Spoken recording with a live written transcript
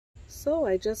So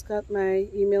I just got my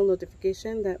email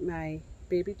notification that my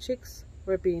baby chicks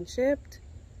were being shipped.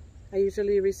 I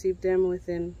usually receive them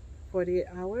within 48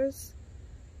 hours.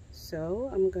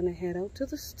 So I'm gonna head out to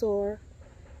the store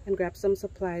and grab some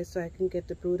supplies so I can get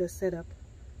the brooder set up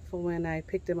for when I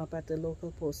pick them up at the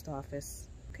local post office.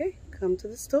 Okay, come to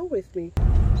the store with me.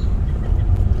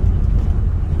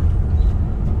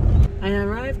 I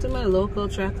arrived at my local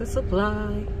Tractor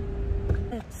Supply.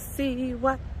 Let's see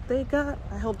what they got.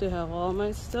 I hope they have all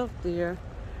my stuff there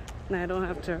and I don't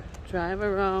have to drive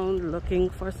around looking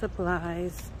for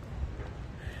supplies.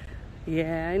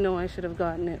 Yeah, I know I should have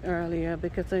gotten it earlier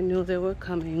because I knew they were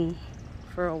coming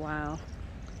for a while.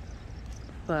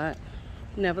 But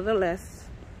nevertheless,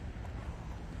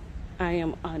 I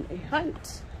am on a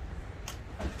hunt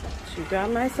to grab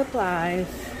my supplies.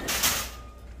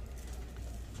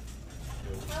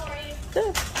 How are you?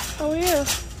 Good. How are you?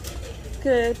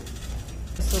 Good.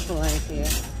 So polite here,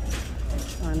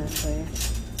 honestly.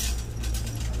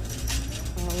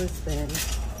 Always been.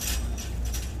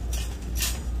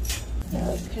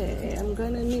 Okay, I'm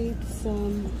gonna need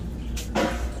some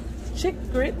chick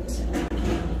grit.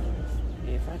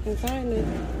 If I can find it.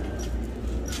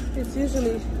 It's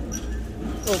usually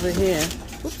over here.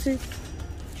 Oopsie.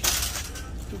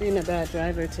 Being a bad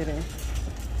driver today.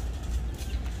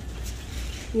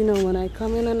 You know, when I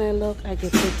come in and I look, I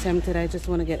get so tempted. I just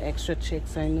want to get extra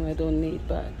chicks I know I don't need,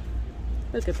 but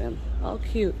look at them. All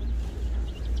cute.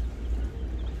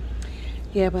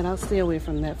 Yeah, but I'll stay away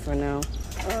from that for now.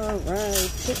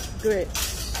 Alright, chick grit.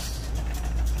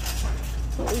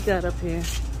 What we got up here?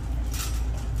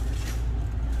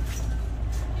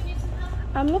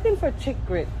 I'm looking for chick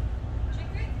grit. Chick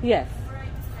grit? Yes. Alright.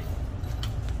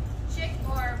 Chick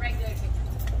or regular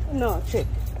chick? No, chick.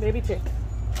 Baby chick.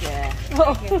 Yeah.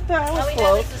 Oh, that All was we have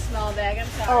close. is a small bag. I'm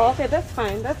sorry. Oh, okay, that's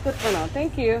fine. That's good for now.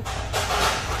 Thank you.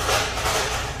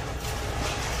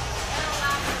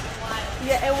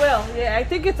 Yeah, it will. Yeah, I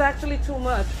think it's actually too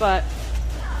much, but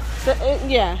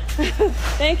yeah.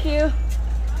 Thank you.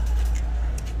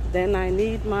 Then I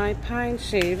need my pine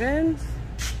shavings.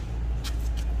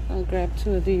 I'll grab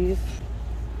 2 of these.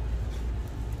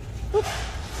 Oops,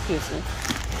 excuse me.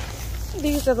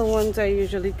 These are the ones I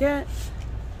usually get,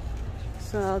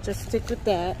 so I'll just stick with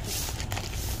that.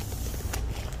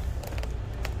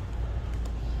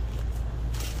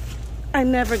 I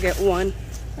never get one.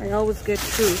 I always get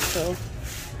 2, so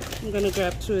I'm gonna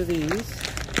grab 2 of these.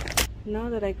 Now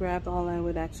that I grabbed all I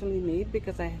would actually need,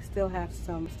 because I still have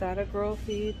some starter grow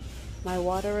feed, my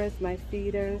waterers, my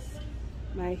feeders,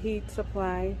 my heat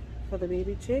supply for the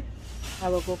baby chick, I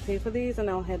will go pay for these and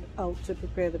I'll head out to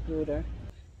prepare the brooder.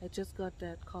 I just got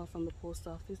that call from the post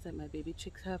office that my baby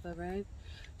chicks have arrived,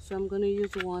 so I'm going to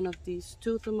use one of these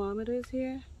 2 thermometers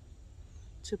here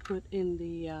to put in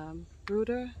the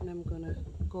brooder, and I'm going to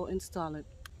go install it.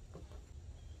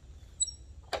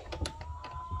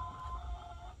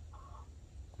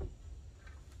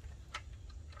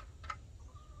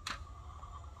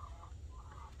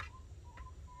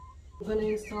 I'm going to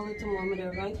install the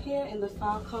thermometer right here in the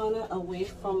far corner away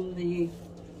from the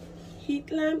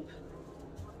heat lamp,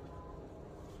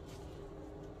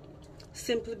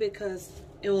 simply because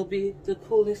it will be the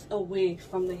coolest away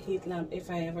from the heat lamp if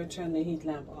I ever turn the heat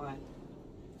lamp on.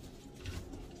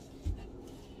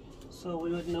 So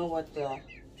we would know what the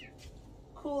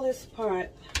coolest part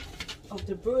of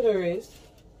the brooder is,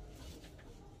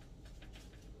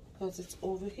 because it's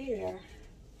over here.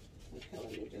 Okay,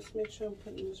 let me just make sure I'm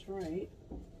putting this right.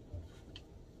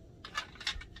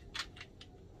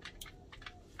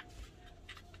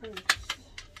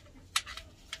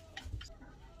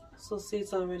 So see,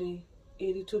 it's already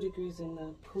 82 degrees in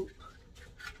the coop,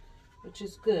 which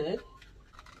is good.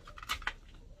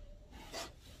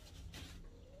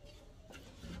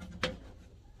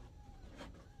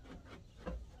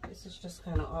 This is just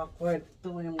kind of awkward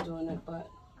the way I'm doing it, but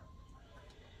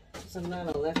because I'm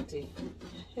not a lefty.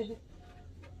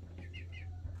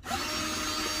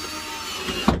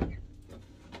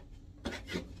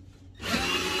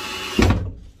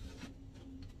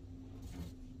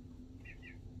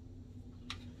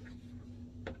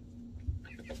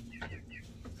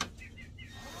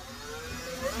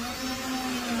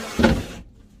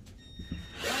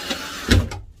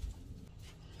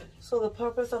 So the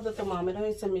purpose of the thermometer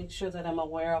is to make sure that I'm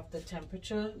aware of the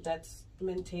temperature that's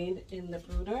maintained in the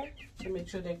brooder, to make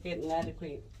sure they're getting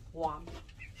adequate warmth,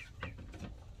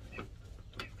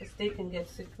 because they can get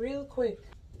sick real quick.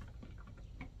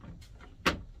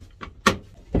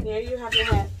 Here you have your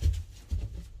hand.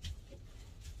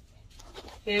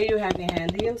 Here you have your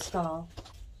handy install.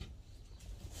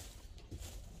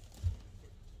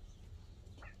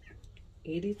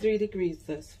 83 degrees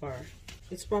thus far.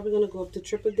 It's probably going to go up to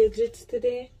triple digits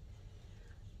today.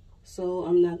 So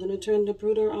I'm not going to turn the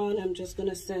brooder on. I'm just going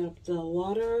to set up the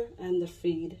water and the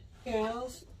feed. Yeah,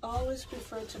 I always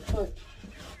prefer to put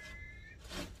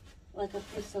like a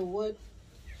piece of wood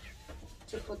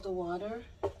to put the water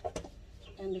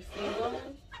and the feed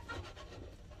on.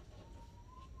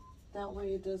 That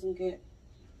way it doesn't get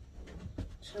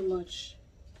too much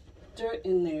dirt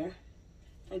in there.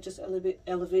 I just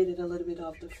elevated a little bit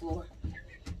off the floor.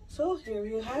 So here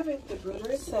you have it. The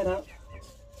brooder is set up.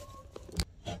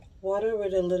 Water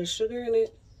with a little sugar in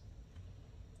it.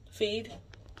 Feed.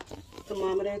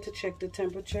 Thermometer to check the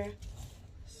temperature.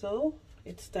 So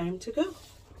it's time to go.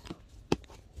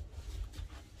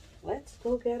 Let's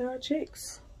go get our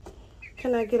chicks.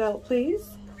 Can I get out, please?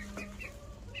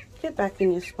 Get back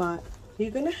in your spot.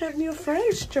 You're gonna have new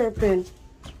friends chirping.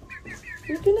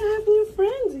 You're gonna have new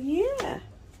friends, yeah.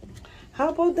 How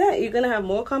about that? You're gonna have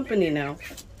more company now.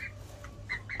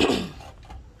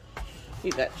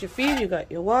 You got your feed, you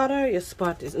got your water, your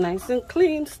spot is nice and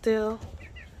clean still.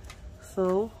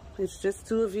 So it's just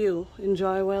two of you.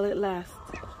 Enjoy while it lasts.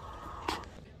 A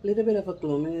little bit of a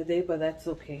gloomy day, but that's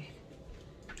okay.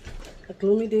 A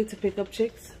gloomy day to pick up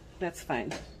chicks, that's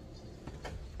fine.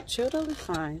 Totally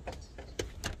fine.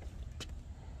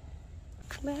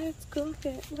 Let's go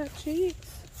get my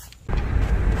chicks.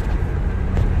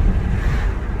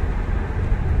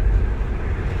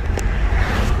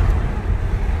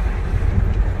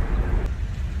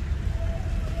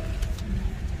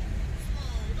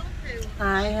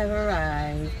 I have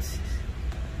arrived.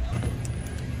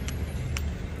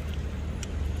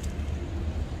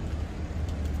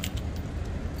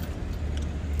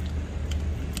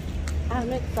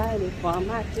 I'm excited for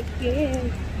my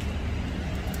chicken.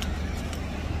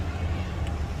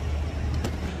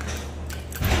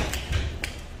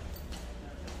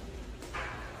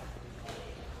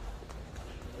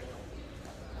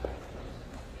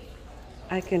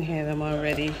 I can hear them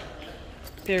already.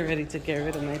 They're ready to get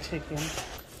rid of my chicken.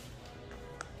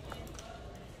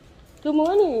 Good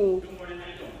morning. Good morning,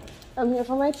 how you doing? I'm here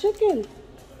for my chicken.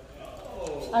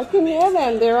 I can hear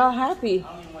them. They're all happy. I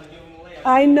don't even want to give them away.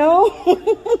 I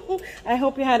know. I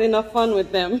hope you had enough fun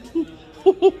with them.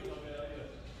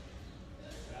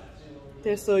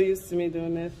 They're so used to me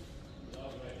doing this.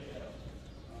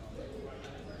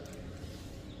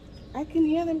 I can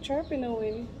hear them chirping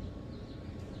away.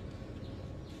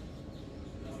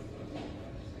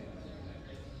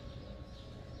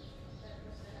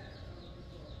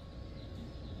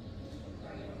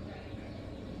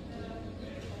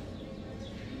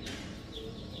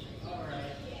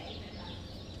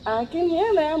 I can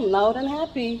hear them loud and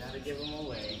happy. Gotta give them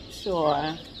away. Sure.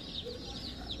 Right.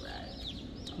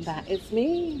 That is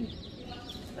me.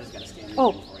 I just gotta scan your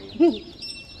Oh, for you.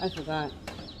 I forgot.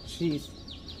 Jeez.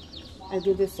 I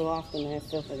do this so often and I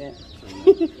still forget.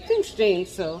 Things change,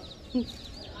 so.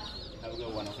 Have a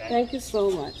good one, okay? Thank you so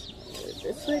much.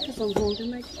 This way because I'm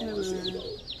holding my camera.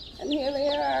 And here they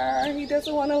are. He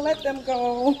doesn't want to let them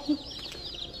go.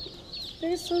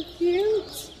 They're so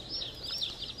cute.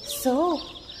 So,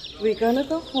 we're gonna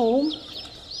go home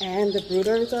and the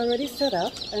brooder is already set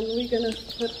up and we're gonna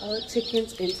put our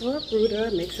chickens into our brooder,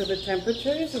 make sure the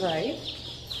temperature is right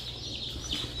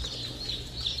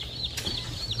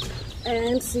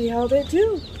and see how they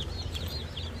do.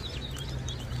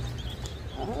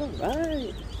 All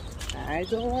right, I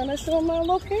don't want to show my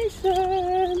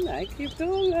location. I keep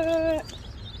doing that.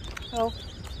 Oh.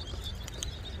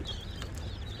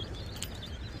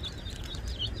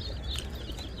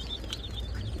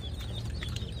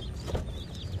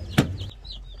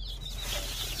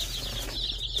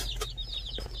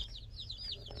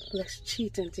 Let's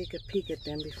cheat and take a peek at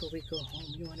them before we go home.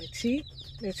 You want to cheat?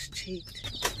 Let's cheat.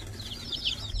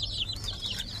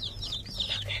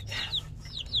 Look at them.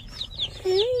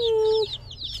 Hey.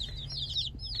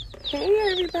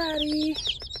 Hey, everybody.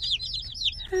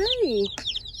 Hey.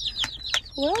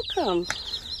 Welcome.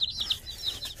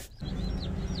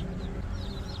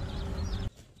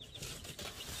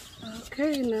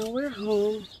 Okay, now we're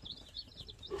home.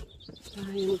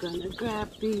 I am gonna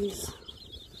grab these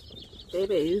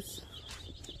babies.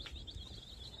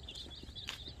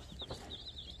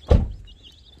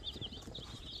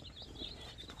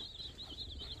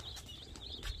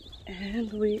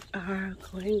 And we are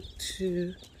going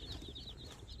to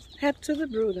head to the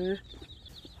brooder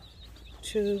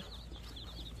to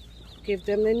give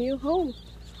them a new home.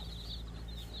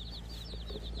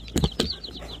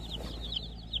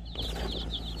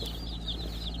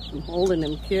 I'm holding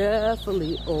them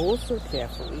carefully, oh so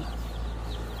carefully.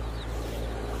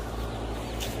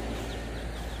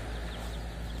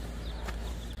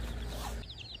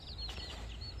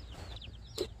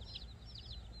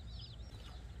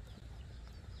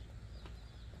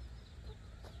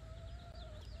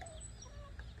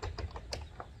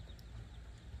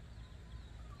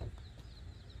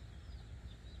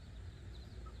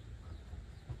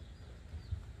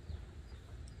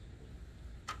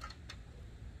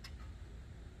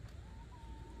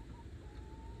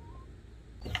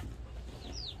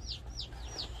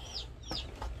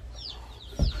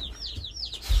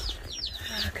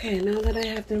 Okay, now that I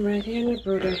have them right here in the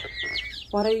brooder,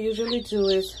 what I usually do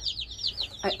is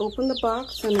I open the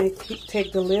box and I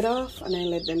take the lid off and I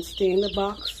let them stay in the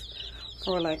box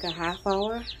for like a half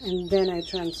hour, and then I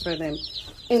transfer them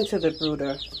into the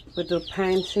brooder with the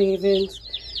pine shavings,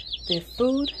 their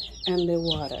food, and their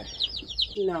water.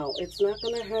 Now, it's not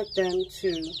going to hurt them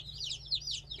to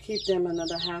keep them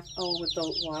another half hour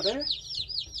without water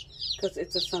because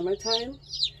it's the summertime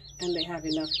and they have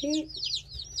enough heat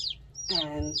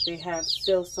and they have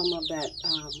still some of that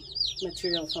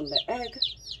material from the egg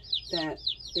that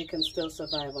they can still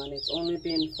survive on. It's only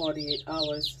been 48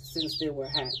 hours since they were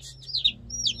hatched.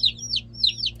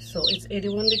 So it's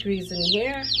 81 degrees in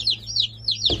here.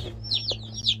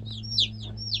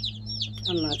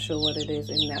 I'm not sure what it is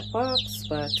in that box,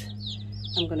 but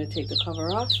I'm going to take the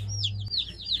cover off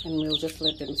and we'll just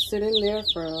let them sit in there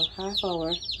for a half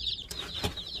hour.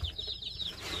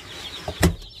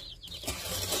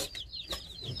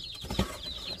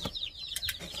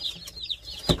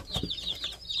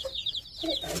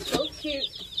 They are so cute.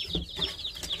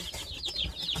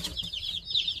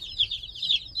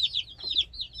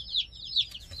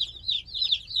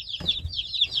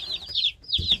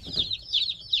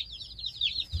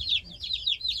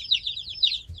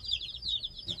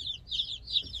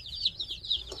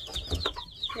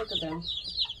 Look at them.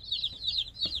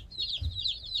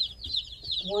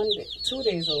 2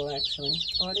 days old actually,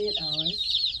 48 hours.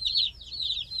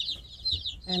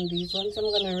 And these ones I'm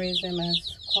going to raise them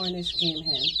as Cornish game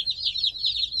hen.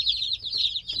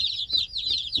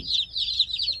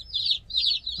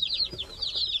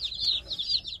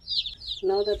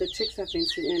 Now that the chicks have been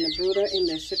sitting in the brooder in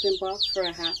their shipping box for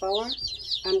a half hour,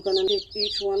 I'm going to take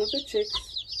each one of the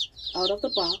chicks out of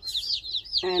the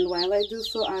box. And while I do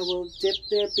so, I will dip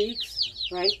their beaks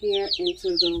right here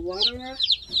into the water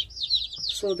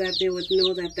so that they would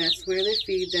know that that's where they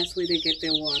feed, that's where they get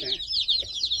their water.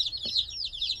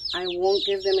 I won't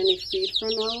give them any feed for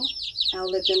now.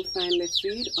 I'll let them find their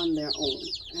feed on their own,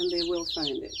 and they will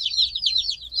find it.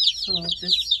 So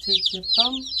just take your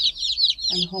thumb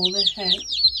and hold their head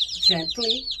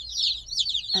gently,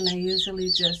 and I usually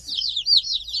just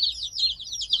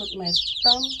put my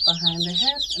thumb behind the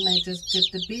head and I just dip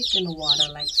the beak in the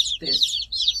water like this.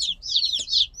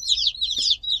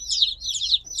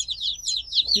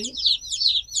 See?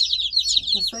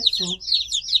 Just like so.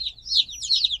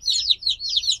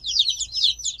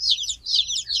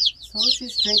 So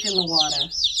she's drinking the water.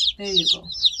 There you go.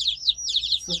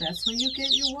 So that's where you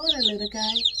get your water, little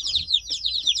guy.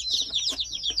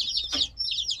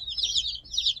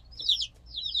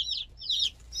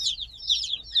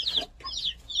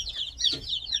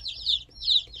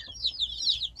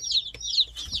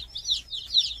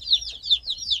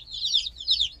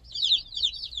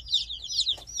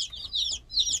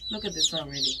 Look at this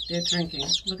already. They're drinking.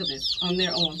 Look at this. On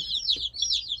their own.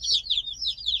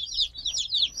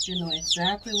 You know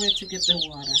exactly where to get their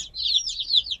water.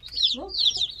 Look.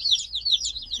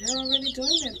 They're already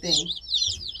doing their thing.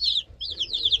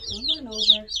 Come on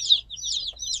over.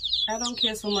 I don't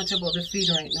care so much about the feed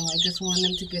right now. I just want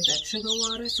them to get that sugar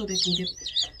water so they can get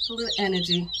a little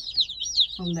energy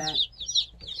from that.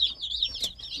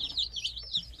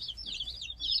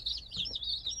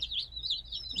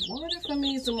 Water for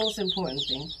me is the most important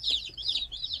thing.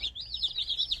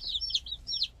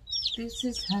 This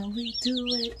is how we do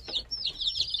it.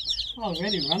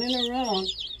 Already running around.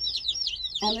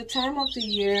 And the time of the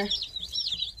year,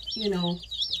 you know,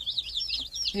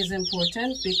 is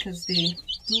important because they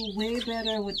do way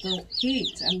better with the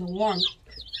heat and the warmth.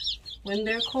 When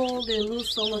they're cold, they lose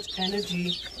so much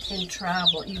energy in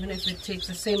travel, even if it takes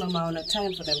the same amount of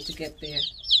time for them to get there.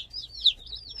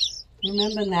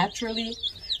 Remember, naturally,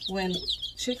 when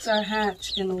chicks are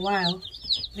hatched in the wild,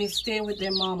 they stay with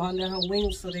their mom under her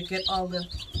wings so they get all the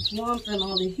warmth and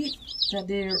all the heat that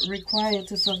they're required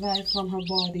to survive from her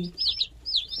body.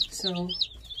 So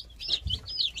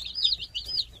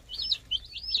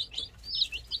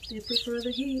they prefer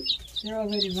the heat. They're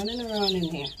already running around in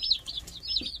here.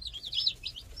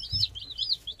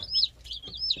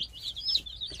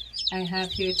 I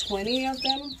have here 20 of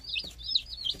them.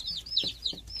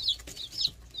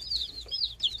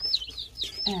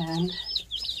 And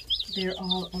they're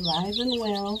all alive and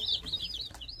well.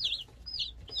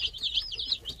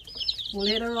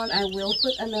 Later on, I will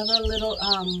put another little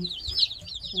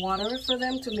water for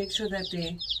them to make sure that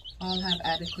they all have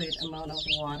adequate amount of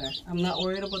water. I'm not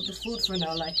worried about the food for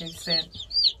now, like I said.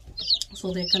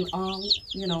 So they can all,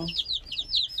 you know,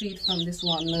 feed from this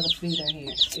one little feeder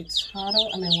here. It's hot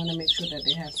out and I want to make sure that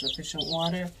they have sufficient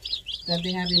water, that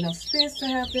they have enough space to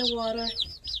have their water,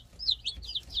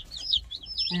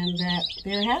 and that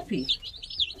they're happy.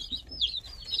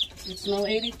 It's now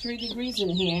 83 degrees in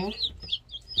here.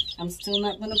 I'm still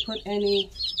not going to put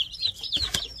any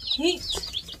heat,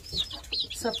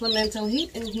 supplemental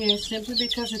heat in here, simply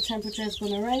because the temperature is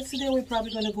going to rise today. We're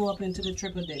probably going to go up into the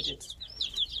triple digits.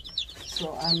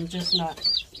 So I'm just not,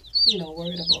 you know,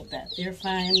 worried about that. They're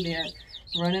fine. They're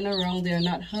running around. They're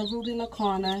not huddled in a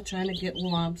corner trying to get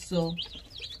warm. So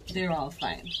they're all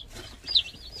fine.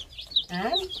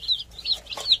 And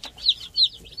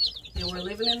they were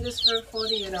living in this for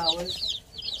 48 hours.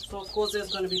 So of course there's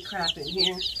going to be crap in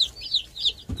here.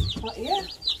 But yeah,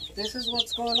 this is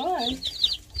what's going on.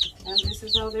 And this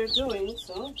is how they're doing.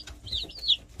 So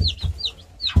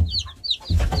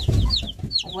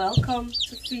welcome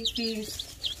to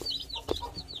Fifi's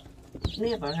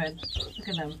neighborhood. Look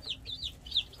at them.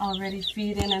 Already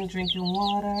feeding and drinking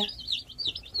water.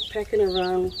 Pecking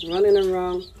around, running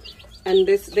around. And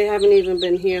they haven't even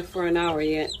been here for an hour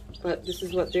yet. But this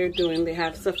is what they're doing. They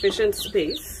have sufficient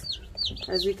space,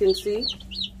 as you can see.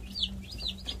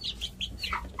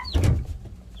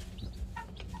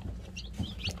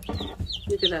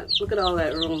 Look at that. Look at all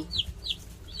that room.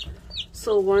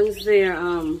 So once they're,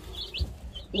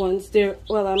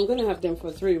 well, I'm going to have them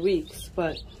for 3 weeks.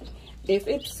 But if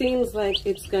it seems like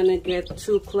it's going to get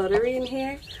too cluttery in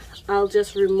here, I'll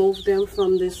just remove them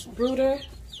from this brooder.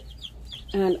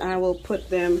 And I will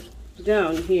put them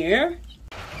down here.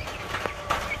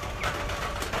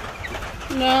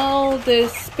 Now the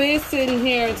space in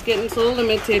here is getting so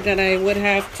limited that I would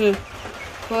have to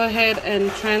go ahead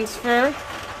and transfer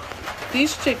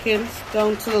these chickens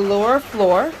down to the lower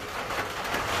floor.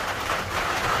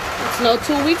 It's now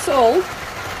 2 weeks old.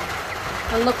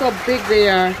 And look how big they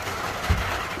are.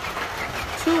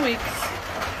 2 weeks.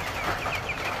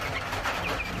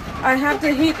 I have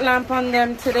the heat lamp on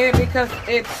them today because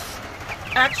it's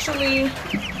actually,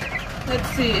 let's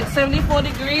see, it's 74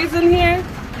 degrees in here.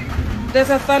 There's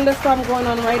a thunderstorm going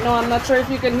on right now. I'm not sure if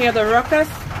you can hear the ruckus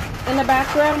in the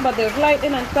background, but there's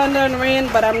lightning and thunder and rain.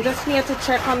 But I'm just here to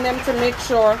check on them to make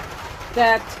sure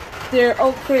that they're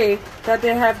okay, that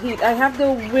they have heat. I have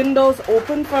the windows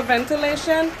open for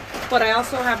ventilation, but I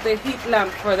also have the heat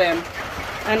lamp for them.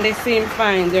 And they seem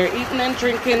fine. They're eating and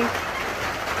drinking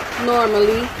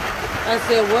normally as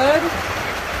they would.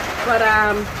 But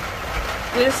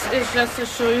this is just to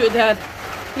show you that,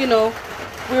 you know,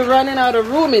 we're running out of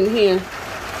room in here,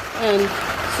 and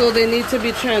so they need to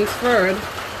be transferred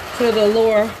to the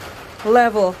lower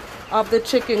level of the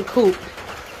chicken coop.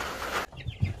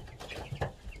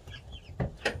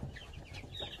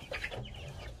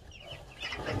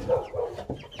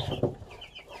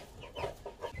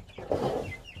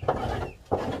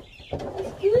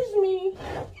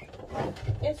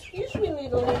 Excuse me,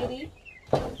 little lady.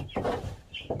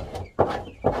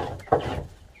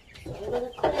 I'm going to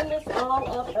clean this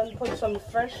all up and put some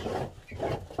fresh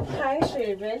pine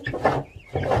shaving.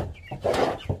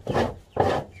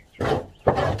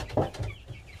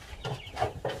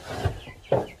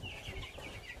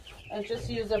 And just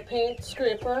use a paint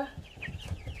scraper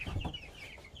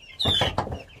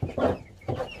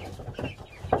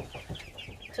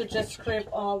to just scrape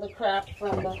all the crap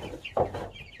from the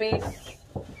base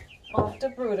of the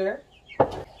brooder.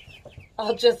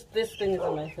 This thing is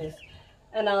on my face.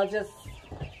 And I'll just,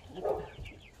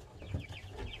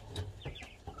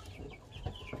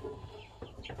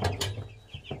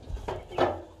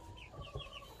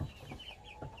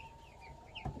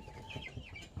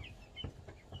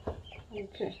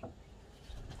 okay.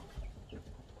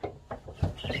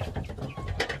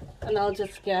 And I'll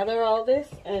just gather all this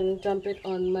and dump it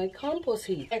on my compost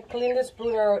heap. I clean this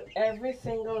brooder out every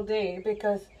single day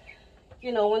because,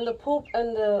 you know, when the poop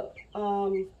and the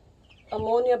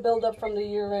ammonia buildup from the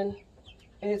urine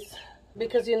is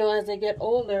because, you know, as they get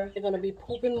older, they're going to be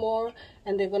pooping more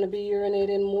and they're going to be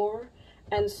urinating more.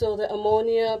 And so the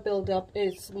ammonia buildup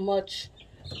is much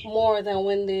more than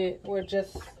when they were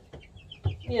just,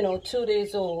 you know, 2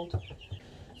 days old.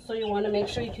 So you want to make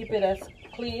sure you keep it as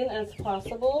clean as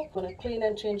possible. I'm going to clean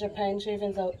and change the pine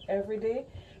shavings out every day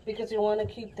because you want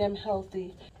to keep them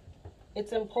healthy.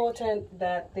 It's important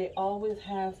that they always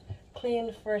have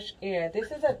clean, fresh air. This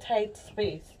is a tight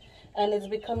space and it's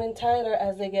becoming tighter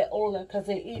as they get older because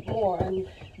they eat more, and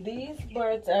these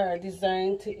birds are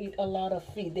designed to eat a lot of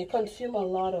feed. They consume a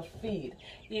lot of feed.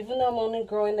 Even though I'm only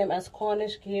growing them as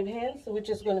Cornish game hens, which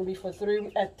is going to be for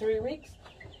 3 weeks,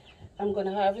 I'm going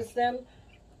to harvest them.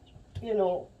 You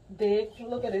know, they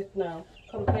look at it now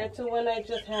compared to when I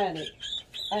just had it.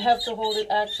 I have to hold it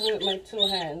actually with my 2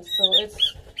 hands, so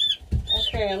it's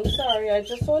okay. I'm sorry, I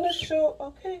just want to show.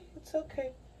 Okay, it's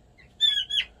okay.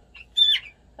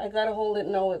 I gotta hold it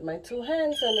now with my 2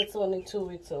 hands, and it's only 2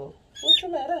 weeks old. What's the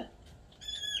matter?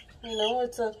 You know,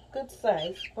 it's a good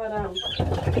size. But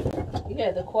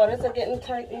yeah, the quarters are getting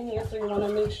tight in here, so you want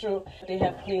to make sure they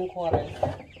have clean quarters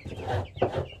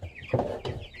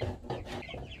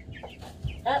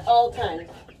at all times.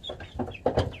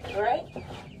 All right?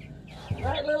 All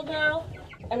right, little girl?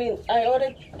 I mean, I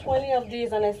ordered 20 of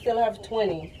these and I still have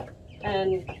 20.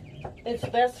 And it's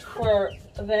best for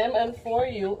them and for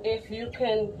you if you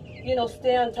can, you know,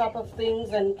 stay on top of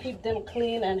things and keep them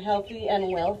clean and healthy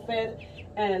and well fed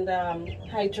and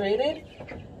hydrated,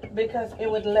 because it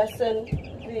would lessen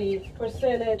the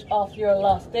percentage of your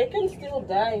loss. They can still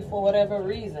die for whatever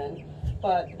reason,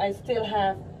 but I still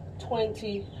have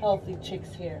 20 healthy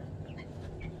chicks here.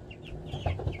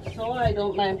 So I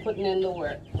don't mind putting in the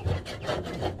work.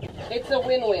 It's a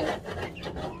win-win.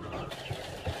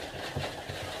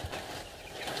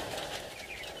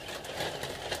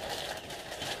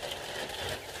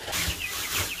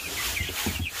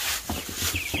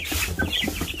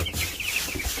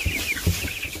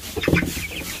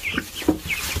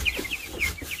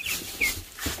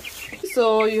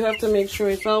 So you have to make sure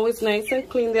it's always nice and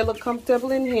clean. They look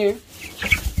comfortable in here.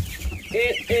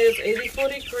 It is 84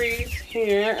 degrees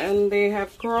here, and they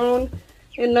have grown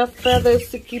enough feathers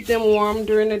to keep them warm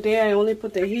during the day. I only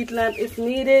put the heat lamp if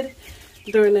needed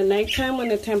during the nighttime when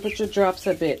the temperature drops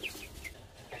a bit.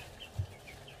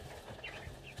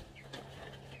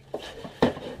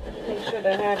 Make sure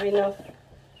they have enough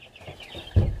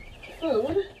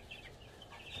food.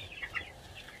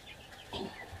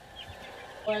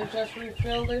 I just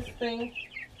refill this thing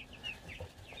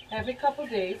every couple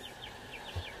days.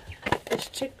 This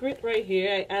chick grit right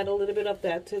here, I add a little bit of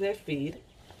that to their feed.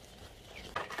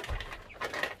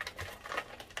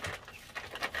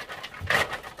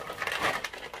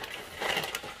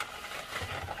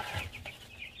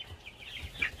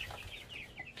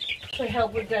 To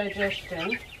help with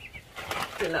digestion.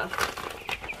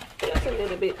 Just a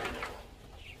little bit.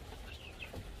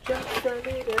 Just a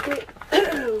little bit.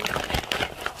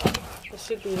 I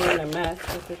should be wearing a mask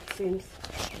because it seems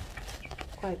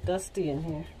quite dusty in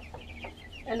here.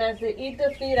 And as they eat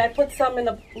the feed, I put some in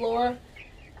the floor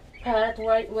pad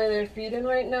right where they're feeding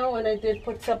right now, and I did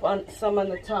put some on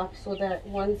the top so that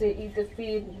once they eat the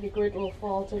feed, the grit will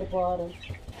fall to the bottom.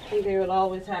 And they will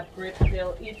always have grit.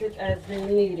 They'll eat it as they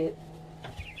need it.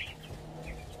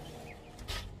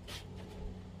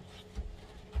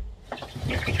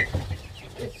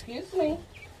 Excuse me.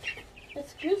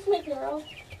 Excuse me, girl.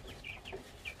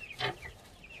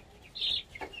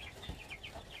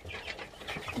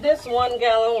 This 1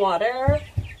 gallon water,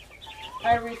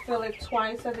 I refill it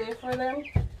twice a day for them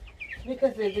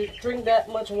because they drink that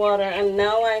much water, and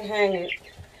now I hang it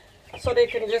so they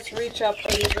can just reach up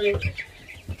and drink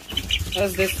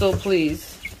as they so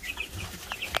please.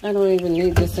 I don't even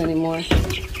need this anymore.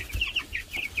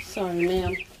 Sorry,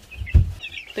 ma'am.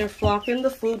 They're flocking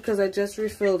the food because I just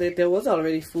refilled it. There was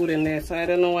already food in there, so I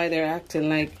don't know why they're acting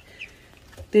like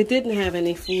they didn't have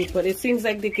any food. But it seems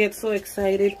like they get so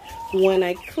excited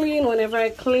whenever I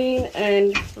clean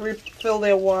and refill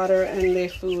their water and their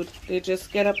food. They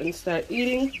just get up and start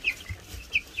eating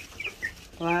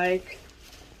like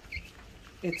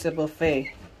it's a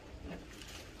buffet.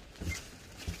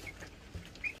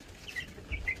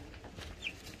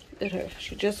 Look at her.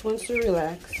 She just wants to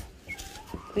relax.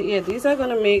 But yeah, these are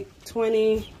gonna make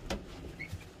 20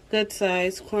 good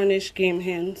size Cornish game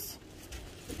hens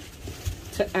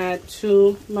to add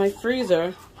to my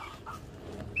freezer.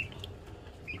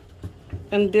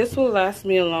 And this will last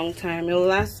me a long time. It'll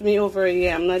last me over a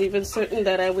year. I'm not even certain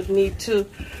that I would need to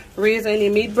raise any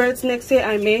meat birds next year.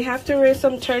 I may have to raise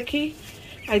some turkey.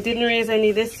 I didn't raise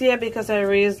any this year because I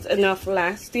raised enough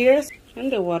last year.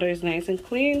 And the water is nice and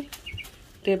clean.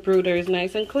 Their brooder is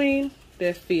nice and clean.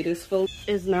 Their feed is full.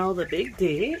 It's now the big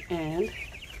day, and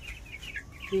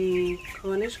the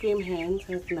Cornish game hens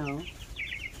have now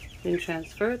been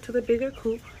transferred to the bigger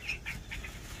coop.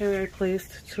 Here I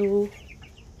placed 2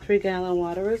 3-gallon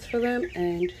waterers for them,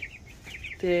 and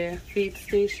their feed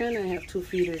station, I have 2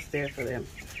 feeders there for them.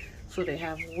 So they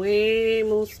have way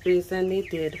more space than they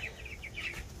did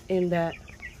in that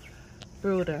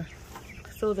brooder.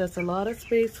 So there's a lot of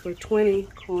space for 20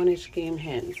 Cornish game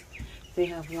hens. They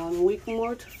have 1 week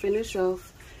more to finish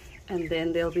off, and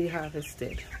then they'll be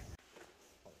harvested.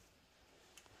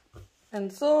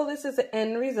 And so this is the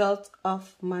end result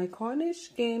of my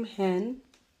Cornish game hen.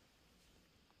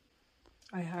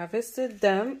 I harvested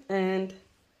them and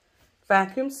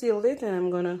vacuum sealed it, and I'm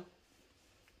gonna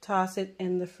toss it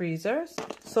in the freezer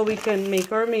so we can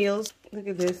make our meals. Look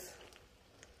at this.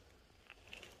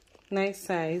 Nice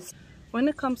size. When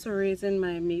it comes to raising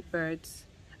my meat birds,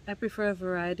 I prefer a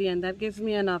variety, and that gives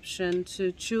me an option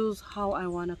to choose how I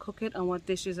want to cook it and what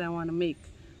dishes I want to make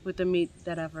with the meat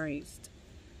that I've raised.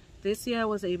 This year I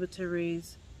was able to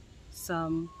raise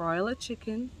some broiler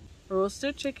chicken,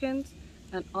 roasted chickens,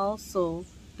 and also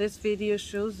this video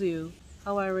shows you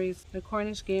how I raise the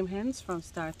Cornish game hens from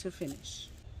start to finish.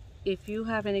 If you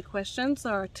have any questions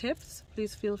or tips,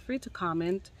 please feel free to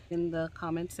comment in the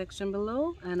comment section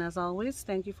below. And as always,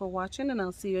 thank you for watching, and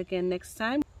I'll see you again next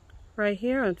time right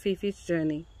here on Fifi's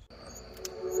Journey.